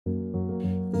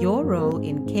Your role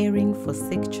in caring for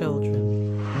sick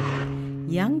children.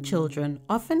 Young children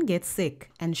often get sick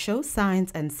and show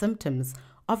signs and symptoms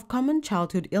of common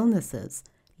childhood illnesses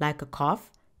like a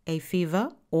cough, a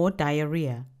fever, or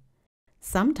diarrhea.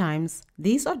 Sometimes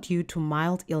these are due to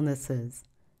mild illnesses,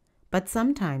 but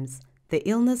sometimes the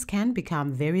illness can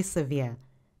become very severe,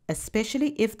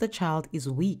 especially if the child is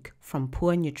weak from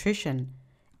poor nutrition,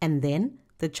 and then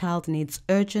the child needs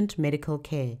urgent medical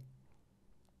care.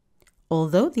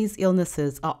 Although these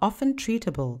illnesses are often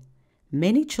treatable,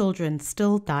 many children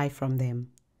still die from them.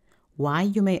 Why,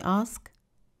 you may ask?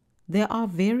 There are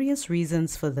various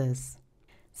reasons for this.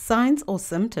 Signs or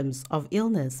symptoms of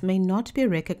illness may not be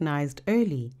recognized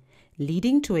early,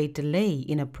 leading to a delay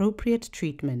in appropriate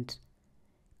treatment.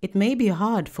 It may be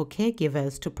hard for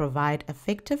caregivers to provide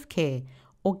effective care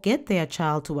or get their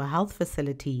child to a health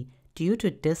facility due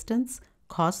to distance,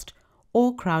 cost,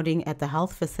 or crowding at the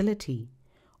health facility.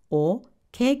 Or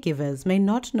caregivers may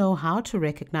not know how to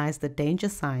recognize the danger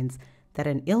signs that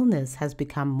an illness has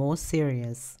become more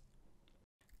serious.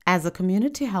 As a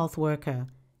community health worker,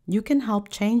 you can help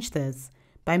change this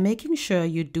by making sure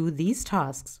you do these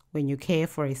tasks when you care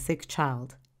for a sick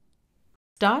child.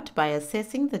 Start by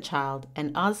assessing the child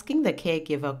and asking the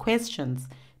caregiver questions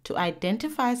to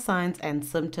identify signs and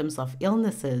symptoms of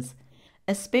illnesses,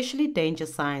 especially danger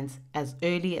signs, as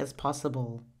early as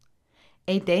possible.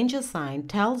 A danger sign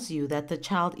tells you that the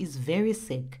child is very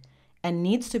sick and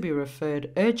needs to be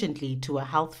referred urgently to a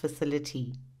health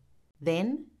facility.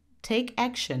 Then, take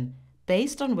action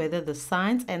based on whether the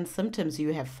signs and symptoms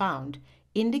you have found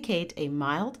indicate a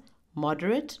mild,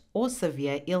 moderate, or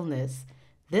severe illness.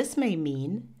 This may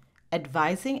mean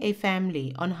advising a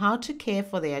family on how to care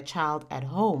for their child at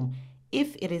home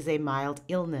if it is a mild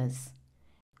illness,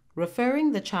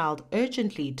 referring the child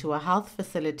urgently to a health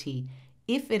facility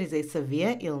if it is a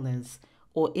severe illness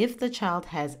or if the child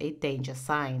has a danger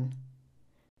sign,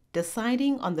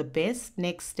 deciding on the best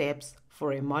next steps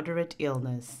for a moderate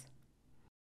illness.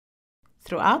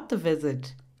 Throughout the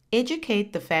visit,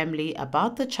 educate the family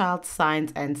about the child's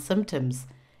signs and symptoms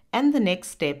and the next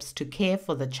steps to care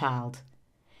for the child.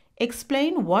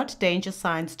 Explain what danger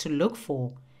signs to look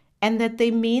for and that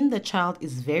they mean the child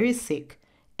is very sick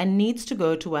and needs to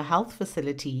go to a health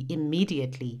facility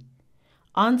immediately.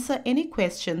 Answer any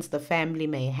questions the family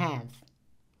may have.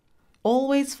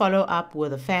 Always follow up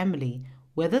with the family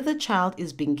whether the child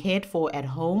is being cared for at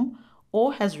home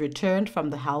or has returned from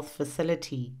the health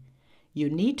facility. You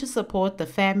need to support the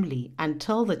family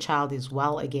until the child is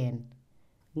well again.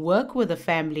 Work with the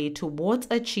family towards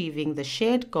achieving the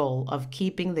shared goal of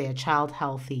keeping their child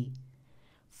healthy.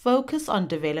 Focus on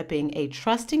developing a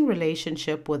trusting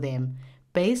relationship with them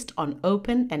based on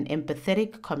open and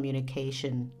empathetic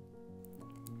communication.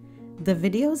 The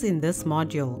videos in this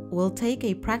module will take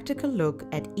a practical look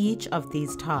at each of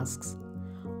these tasks.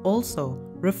 Also,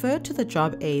 refer to the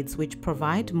job aids which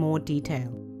provide more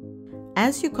detail.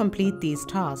 As you complete these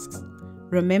tasks,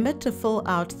 remember to fill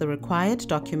out the required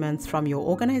documents from your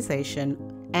organization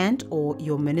and/or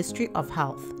your Ministry of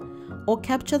Health, or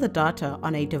capture the data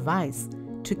on a device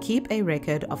to keep a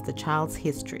record of the child's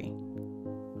history.